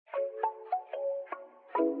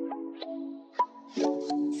Hi,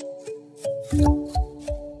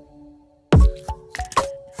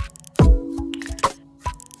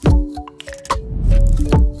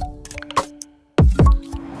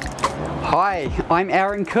 I'm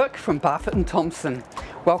Aaron Cook from Barfoot & Thompson.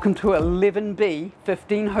 Welcome to 11B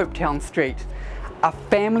 15 Hopetoun Street, a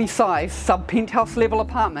family-sized sub-penthouse level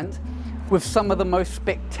apartment with some of the most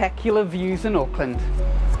spectacular views in Auckland.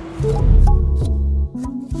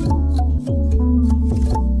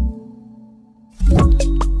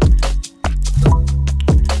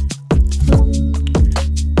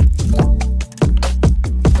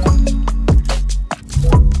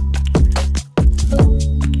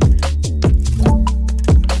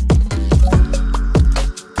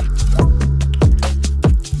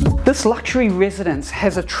 This luxury residence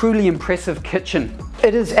has a truly impressive kitchen.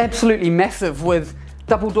 It is absolutely massive with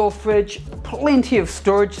double door fridge, plenty of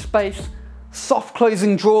storage space, soft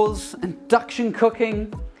closing drawers, induction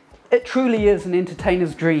cooking. It truly is an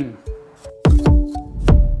entertainer's dream.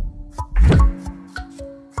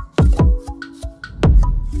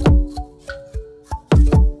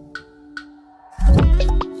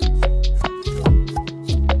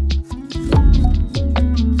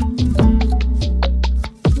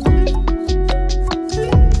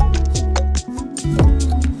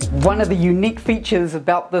 One of the unique features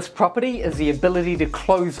about this property is the ability to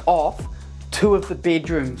close off two of the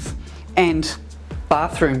bedrooms and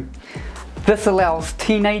bathroom. This allows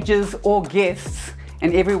teenagers or guests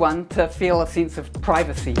and everyone to feel a sense of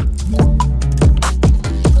privacy.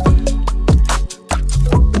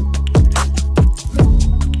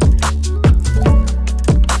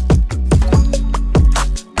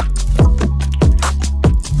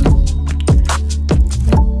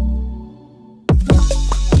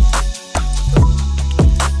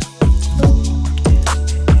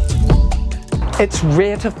 It's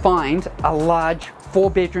rare to find a large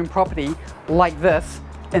 4-bedroom property like this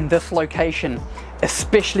in this location,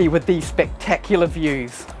 especially with these spectacular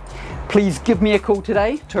views. Please give me a call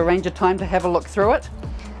today to arrange a time to have a look through it.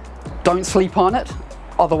 Don't sleep on it,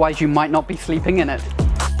 otherwise you might not be sleeping in it.